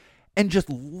him, and just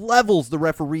levels the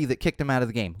referee that kicked him out of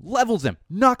the game. Levels him.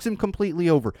 Knocks him completely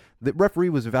over. The referee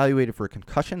was evaluated for a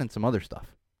concussion and some other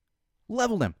stuff.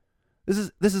 Leveled him.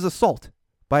 This is assault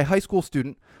by a high school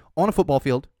student on a football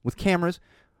field with cameras,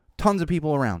 tons of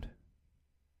people around.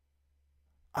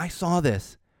 I saw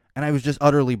this, and I was just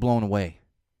utterly blown away.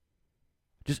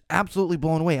 Just absolutely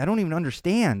blown away. I don't even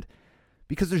understand,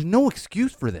 because there's no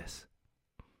excuse for this.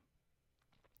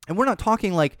 And we're not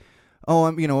talking oh,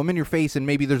 I'm in your face and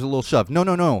maybe there's a little shove.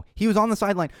 No. He was on the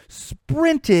sideline,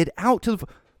 sprinted out to the...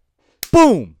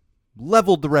 Boom!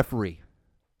 Leveled the referee.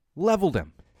 Leveled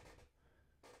him.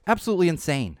 Absolutely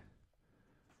insane.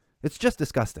 It's just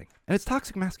disgusting. And it's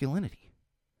toxic masculinity.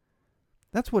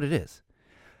 That's what it is.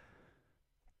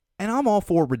 And I'm all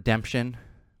for redemption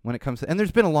when it comes to... And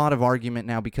there's been a lot of argument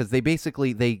now because they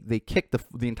basically... They kicked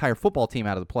the entire football team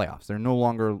out of the playoffs. They're no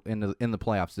longer in the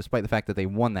playoffs, despite the fact that they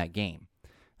won that game.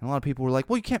 And a lot of people were like,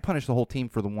 well, you can't punish the whole team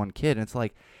for the one kid. And it's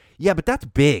yeah, but that's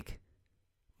big.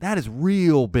 That is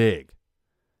real big.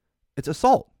 It's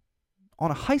assault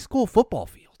on a high school football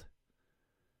field.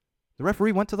 The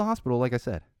referee went to the hospital, like I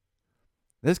said.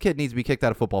 This kid needs to be kicked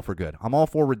out of football for good. I'm all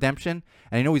for redemption,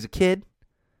 and I know he's a kid.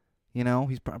 You know,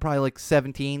 he's probably like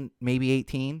 17, maybe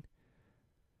 18.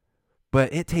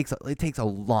 But it takes a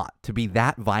lot to be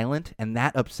that violent and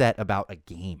that upset about a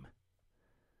game.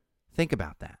 Think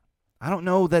about that. I don't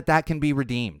know that can be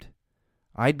redeemed.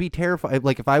 I'd be terrified.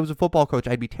 Like, if I was a football coach,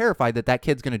 I'd be terrified that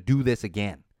kid's going to do this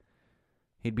again.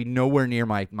 He'd be nowhere near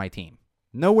my team.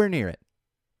 Nowhere near it.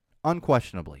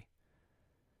 Unquestionably.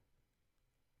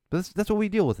 But that's what we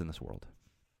deal with in this world.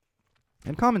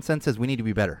 And common sense says we need to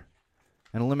be better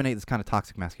and eliminate this kind of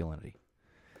toxic masculinity.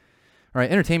 All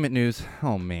right, entertainment news.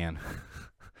 Oh, man.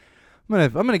 I'm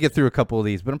gonna get through a couple of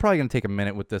these, but I'm probably going to take a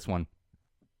minute with this one.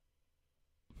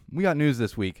 We got news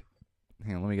this week.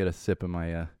 Hang on, let me get a sip of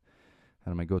my out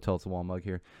of my Go Tell It's a Wall mug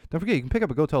here. Don't forget, you can pick up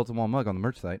a Go Tell It's a Wall mug on the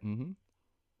merch site.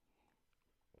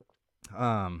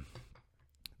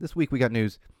 This week we got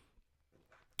news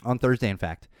on Thursday, in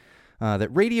fact,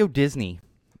 that Radio Disney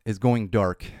is going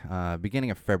dark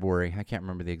beginning of February. I can't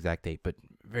remember the exact date, but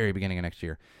very beginning of next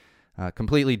year.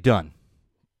 Completely done.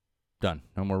 Done.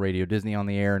 No more Radio Disney on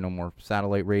the air. No more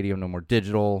satellite radio. No more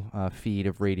digital feed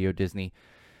of Radio Disney.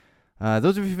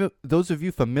 Those of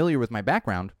you familiar with my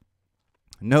background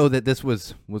know that this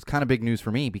was kind of big news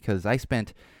for me because I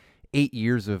spent 8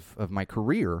 years of my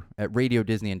career at Radio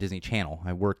Disney and Disney Channel.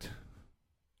 I worked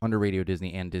under Radio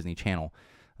Disney and Disney Channel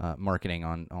marketing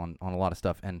on a lot of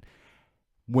stuff. And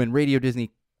when Radio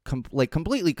Disney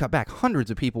completely cut back, hundreds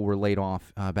of people were laid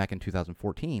off back in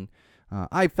 2014.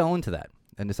 I fell into that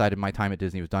and decided my time at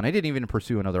Disney was done. I didn't even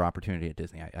pursue another opportunity at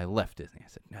Disney. I left Disney. I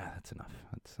said, nah, that's enough.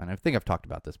 And I think I've talked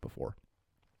about this before.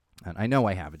 And I know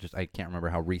I have. I can't remember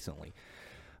how recently.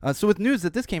 So with news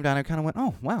that this came down, I kind of went,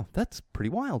 oh, wow, that's pretty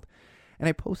wild. And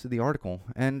I posted the article.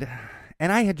 And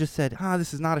I had just said,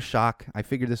 this is not a shock. I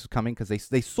figured this was coming because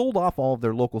they sold off all of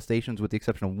their local stations with the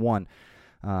exception of one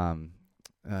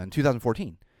in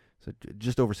 2014. So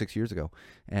just over 6 years ago.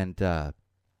 And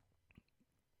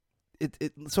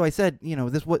so I said,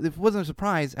 this wasn't a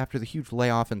surprise after the huge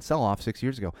layoff and sell-off 6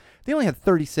 years ago. They only had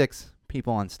 36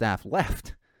 people on staff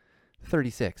left.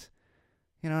 36.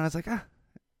 And I was like, And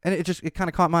it kind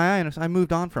of caught my eye, and I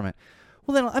moved on from it.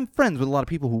 Well, then I'm friends with a lot of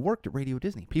people who worked at Radio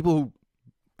Disney.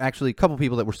 A couple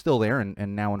people that were still there,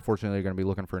 and now, unfortunately, they're going to be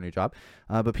looking for a new job.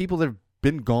 But people that have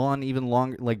been gone even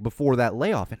longer, like before that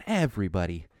layoff, and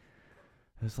everybody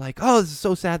was like, oh, this is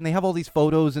so sad. And they have all these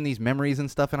photos and these memories and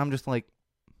stuff, and I'm just like,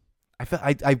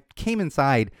 I came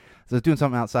inside, so I was doing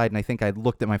something outside, and I think I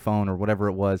looked at my phone or whatever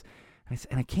it was,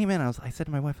 and I came in, I said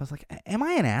to my wife, I was like, am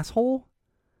I an asshole?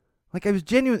 Like, I was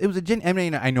genuine. It was I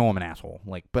mean, I know I'm an asshole.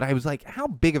 But I was like, how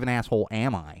big of an asshole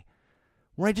am I?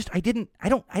 Where I didn't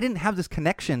have this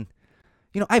connection.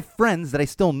 I have friends that I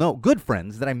still know, good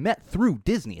friends that I met through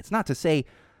Disney. It's not to say,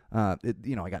 I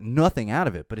got nothing out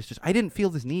of it, but it's just I didn't feel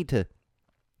this need to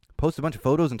post a bunch of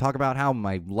photos and talk about how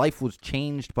my life was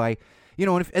changed by,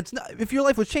 and if your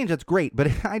life was changed, that's great.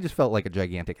 But I just felt like a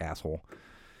gigantic asshole,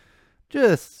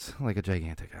 just like a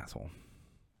gigantic asshole.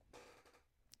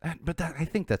 But I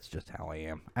think that's just how I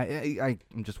am.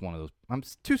 I'm just one of those. I'm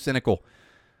too cynical.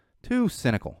 It's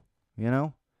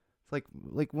like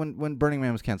when Burning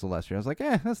Man was canceled last year. I was like,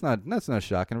 that's not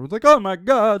shocking. It was like, oh my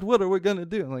God, what are we gonna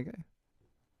do? I'm like,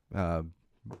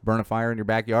 burn a fire in your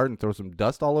backyard and throw some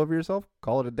dust all over yourself.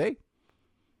 Call it a day.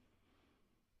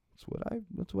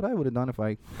 That's what I would have done if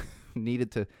I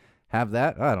needed to have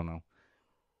that. I don't know.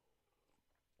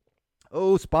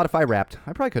 Oh, Spotify Wrapped.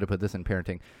 I probably could have put this in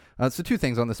parenting. So two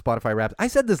things on the Spotify Wrapped. I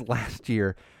said this last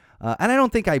year, and I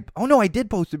don't think I did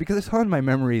post it because it's on my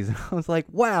memories. I was like,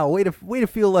 wow, way to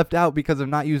feel left out because of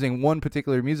not using one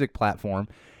particular music platform.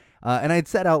 And I had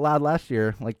said out loud last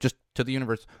year, like just to the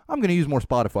universe, I'm going to use more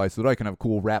Spotify so that I can have a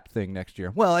cool rap thing next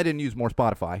year. Well, I didn't use more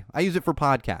Spotify. I use it for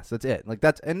podcasts. That's it.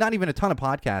 And not even a ton of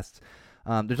podcasts.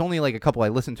 There's only like a couple I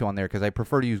listen to on there because I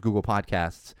prefer to use Google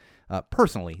Podcasts.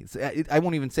 Personally, I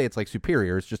won't even say it's like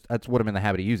superior. It's just that's what I'm in the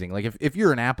habit of using. Like if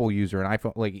you're an Apple user, an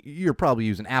iPhone, like you're probably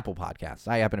using Apple Podcasts.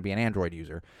 I happen to be an Android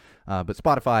user, but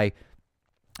Spotify.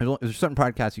 There's certain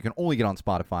podcasts you can only get on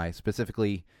Spotify.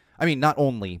 Specifically, I mean not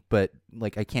only, but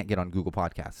like I can't get on Google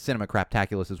Podcasts. Cinema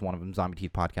Craptaculous is one of them. Zombie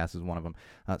Teeth Podcast is one of them.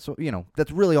 So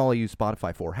that's really all I use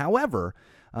Spotify for. However,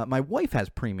 my wife has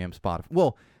premium Spotify.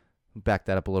 Well. Back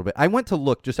that up a little bit. I went to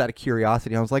look just out of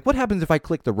curiosity. I was like, what happens if I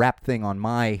click the wrap thing on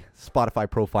my Spotify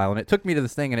profile? And it took me to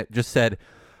this thing and it just said,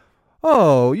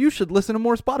 oh, you should listen to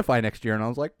more Spotify next year. And I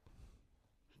was like,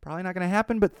 probably not going to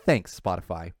happen, but thanks,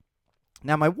 Spotify.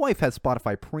 Now, my wife has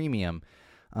Spotify Premium,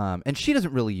 and she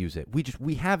doesn't really use it.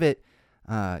 We have it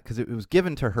because it was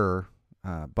given to her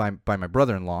by my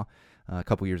brother-in-law a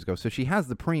couple years ago. So she has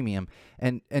the premium,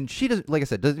 and she doesn't, like I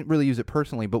said, doesn't really use it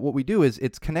personally. But what we do is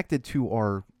it's connected to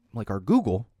our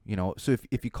Google, So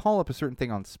if you call up a certain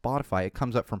thing on Spotify, it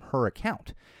comes up from her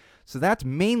account. So that's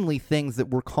mainly things that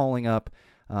we're calling up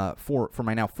for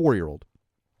my now 4-year-old.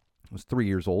 I was 3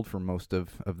 years old for most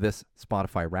of this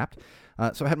Spotify Wrapped.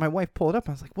 So I had my wife pull it up.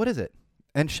 I was like, what is it?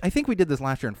 And I think we did this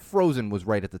last year, and Frozen was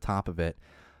right at the top of it.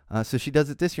 So she does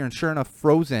it this year, and sure enough,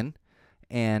 Frozen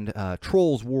and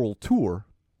Trolls World Tour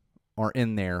are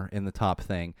in there in the top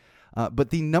thing.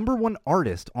 But the number one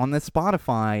artist on the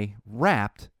Spotify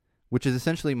Wrapped, which is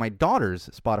essentially my daughter's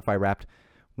Spotify Wrapped,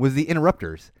 was the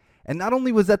Interrupters. And not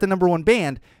only was that the number one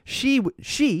band, she,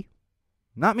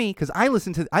 not me, because I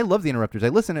love the Interrupters. I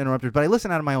listen to Interrupters, but I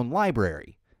listen out of my own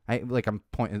library. I'm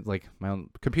pointing like my own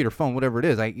computer, phone, whatever it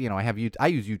is. I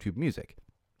use YouTube Music.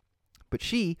 But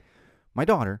my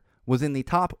daughter, was in the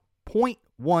top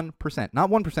 0.1%, not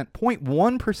 1%,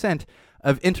 0.1%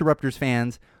 of Interrupters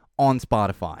fans on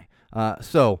Spotify.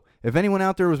 So if anyone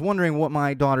out there was wondering what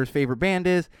my daughter's favorite band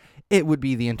is, it would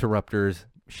be the Interrupters.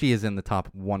 She is in the top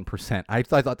 1%. I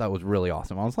thought that was really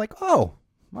awesome. I was like, oh,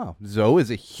 wow, Zoe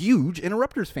is a huge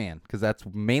Interrupters fan, because that's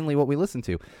mainly what we listen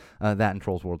to. That and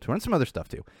Trolls World Tour and some other stuff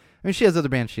too. I mean, she has other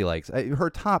bands she likes. Her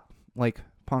top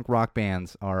punk rock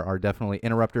bands are definitely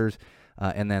Interrupters,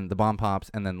 and then the Bomb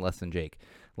Pops, and then Less Than Jake.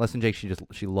 Less Than Jake,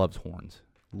 she loves horns.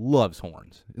 Loves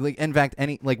horns. In fact,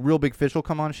 any Real Big Fish will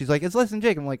come on. She's like, it's Less Than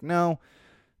Jake. I'm like, no,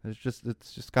 it's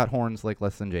just got horns like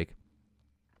Less Than Jake.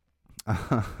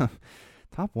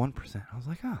 Top 1%. I was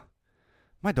like, oh,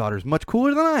 my daughter's much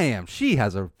cooler than I am. She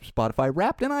has a Spotify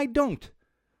Wrapped, and I don't.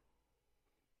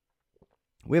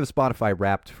 We have a Spotify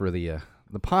Wrapped for the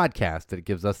podcast that it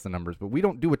gives us the numbers, but we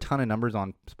don't do a ton of numbers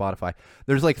on Spotify.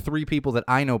 There's 3 people that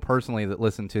I know personally that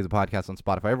listen to the podcast on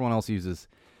Spotify. Everyone else uses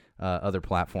other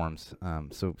platforms,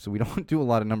 so we don't do a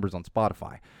lot of numbers on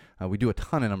Spotify. We do a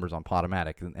ton of numbers on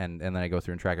Podomatic, and then I go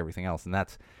through and track everything else, and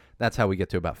that's how we get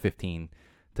to about 15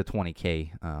 to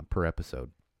 20K per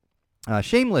episode.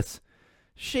 Shameless.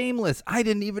 I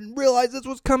didn't even realize this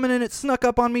was coming, and it snuck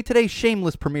up on me today.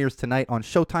 Shameless premieres tonight on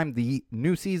Showtime, the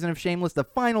new season of Shameless, the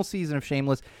final season of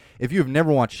Shameless. If you have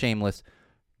never watched Shameless,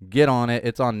 get on it.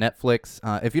 It's on Netflix.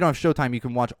 If you don't have Showtime, you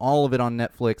can watch all of it on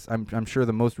Netflix. I'm sure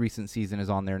the most recent season is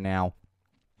on there now.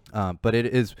 But it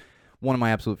is one of my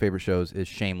absolute favorite shows is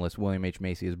Shameless. William H.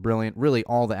 Macy is brilliant. Really,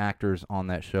 all the actors on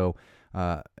that show,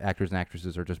 actors and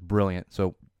actresses, are just brilliant.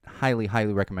 So highly,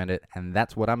 highly recommend it. And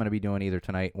that's what I'm going to be doing either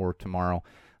tonight or tomorrow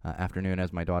afternoon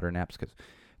as my daughter naps, because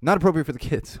not appropriate for the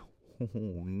kids.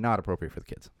 Not appropriate for the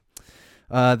kids.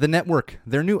 The Network,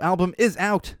 their new album is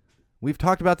out. We've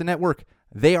talked about The Network.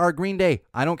 They are Green Day.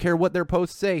 I don't care what their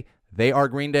posts say. They are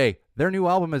Green Day. Their new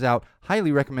album is out.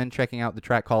 Highly recommend checking out the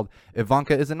track called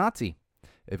Ivanka is a Nazi.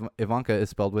 Ivanka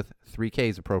is spelled with 3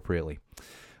 Ks appropriately.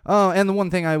 And the one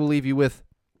thing I will leave you with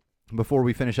before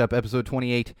we finish up episode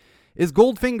 28 is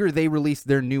Goldfinger. They released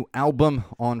their new album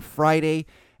on Friday,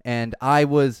 and I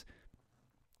was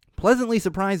pleasantly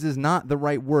surprised is not the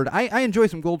right word. I enjoy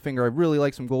some Goldfinger. I really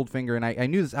like some Goldfinger, and I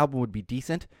knew this album would be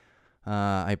decent.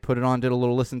 I put it on, did a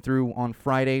little listen through on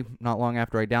Friday, not long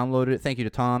after I downloaded it. Thank you to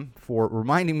Tom for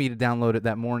reminding me to download it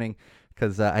that morning,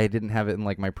 because I didn't have it in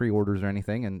my pre-orders or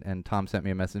anything, and Tom sent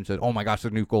me a message and said, oh my gosh, the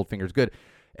new Goldfinger's good.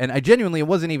 And I genuinely, it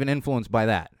wasn't even influenced by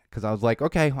that, because I was like,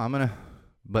 okay,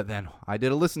 but then I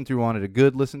did a listen through on it, a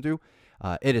good listen through.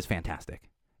 It is fantastic.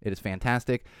 It is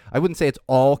fantastic. I wouldn't say it's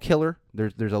all killer.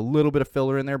 There's a little bit of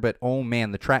filler in there, but oh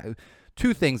man, the track.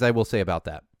 2 things I will say about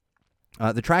that.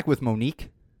 The track with Monique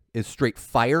is straight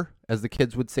fire, as the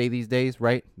kids would say these days,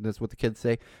 right? That's what the kids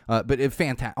say. But it's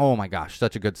fantastic. Oh my gosh,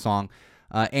 such a good song.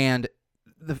 And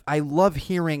I love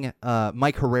hearing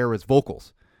Mike Herrera's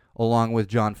vocals along with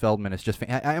John Feldman. It's just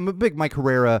I'm a big Mike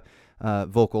Herrera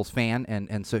vocals fan,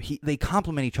 and so they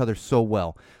complement each other so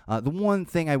well. The one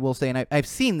thing I will say, and I've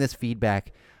seen this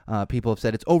feedback, people have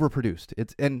said it's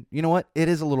overproduced. And you know what? It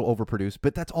is a little overproduced,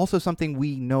 but that's also something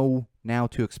we know now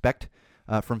to expect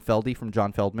from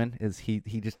John Feldman. Is he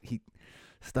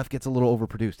stuff gets a little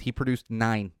overproduced. He produced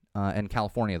 9 in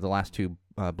California, the last 2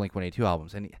 Blink-182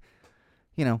 albums, and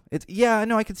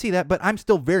I can see that, but I'm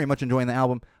still very much enjoying the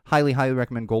album. Highly, highly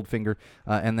recommend Goldfinger.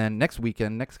 And then next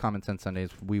weekend, next Common Sense Sundays,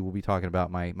 we will be talking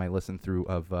about my listen through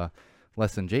of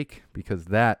Less Than Jake, because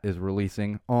that is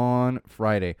releasing on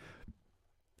Friday.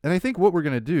 And I think what we're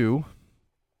going to do,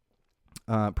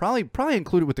 probably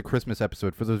include it with the Christmas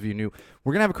episode. For those of you new,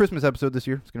 we're going to have a Christmas episode this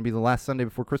year. It's going to be the last Sunday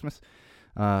before Christmas.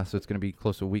 So it's going to be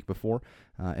close to a week before.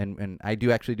 And I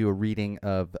do actually do a reading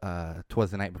of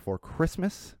 'Twas the Night Before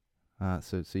Christmas.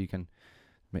 So you can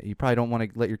You probably don't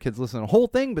want to let your kids listen to the whole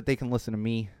thing, but they can listen to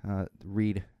me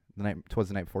read Twas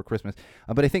the Night Before Christmas.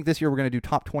 But I think this year we're going to do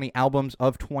top 20 albums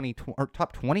of 2020, or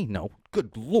top 20? No,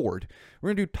 good Lord. We're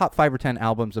going to do top 5 or 10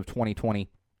 albums of 2020.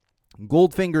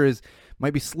 Goldfinger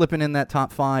might be slipping in that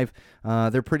top 5.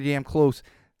 They're pretty damn close.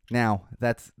 Now,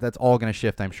 that's all going to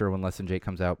shift, I'm sure, when Less Than Jake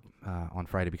comes out on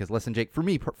Friday, because Less Than Jake, for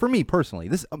me personally,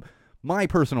 this my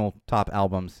personal top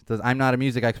albums. I'm not a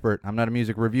music expert. I'm not a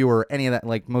music reviewer, any of that.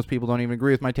 Like, most people don't even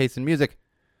agree with my taste in music.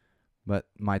 But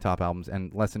my top albums,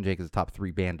 and Less Than Jake is a top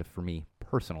 3 band for me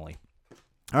personally.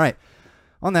 All right.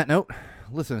 On that note,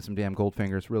 listen to some damn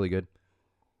Goldfinger. It's really good.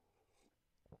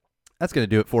 That's going to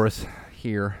do it for us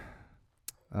here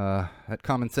at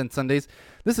Common Sense Sundays.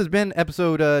 This has been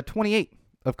episode 28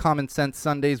 of Common Sense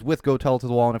Sundays with Go Tell It to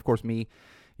the Wall, and of course me,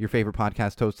 your favorite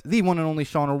podcast host, the one and only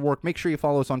Sean O'Rourke. Make sure you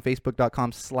follow us on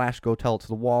Facebook.com/Go Tell It to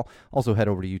the Wall. Also head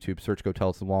over to YouTube, search Go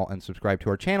Tell It to the Wall, and subscribe to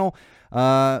our channel.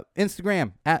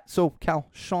 Instagram at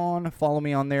SoCalSean. Follow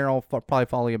me on there. I'll probably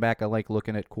follow you back. I like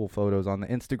looking at cool photos on the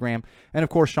Instagram. And of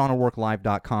course,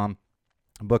 SeanO'RourkeLive.com.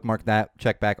 Bookmark that.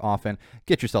 Check back often.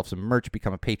 Get yourself some merch.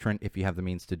 Become a patron if you have the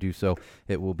means to do so.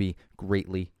 It will be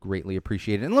greatly, greatly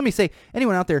appreciated. And let me say,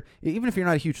 anyone out there, even if you're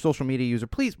not a huge social media user,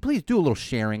 please do a little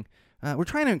sharing. We're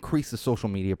trying to increase the social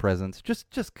media presence. It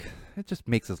just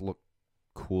makes us look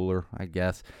cooler, I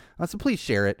guess. So please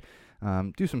share it.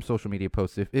 Do some social media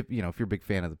posts if you're a big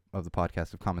fan of the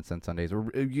podcast of Common Sense Sundays, or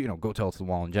Go Tell It to the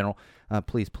Wall in general.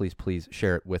 Please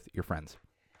share it with your friends.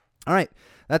 All right,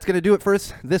 that's going to do it for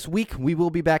us this week. We will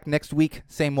be back next week,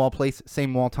 same wall place,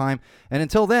 same wall time. And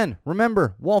until then,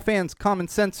 remember, wall fans, common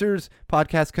sensors,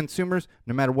 podcast consumers,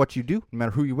 no matter what you do, no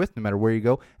matter who you're with, no matter where you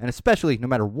go, and especially no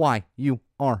matter why you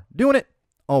are doing it,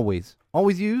 always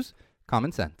use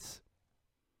common sense.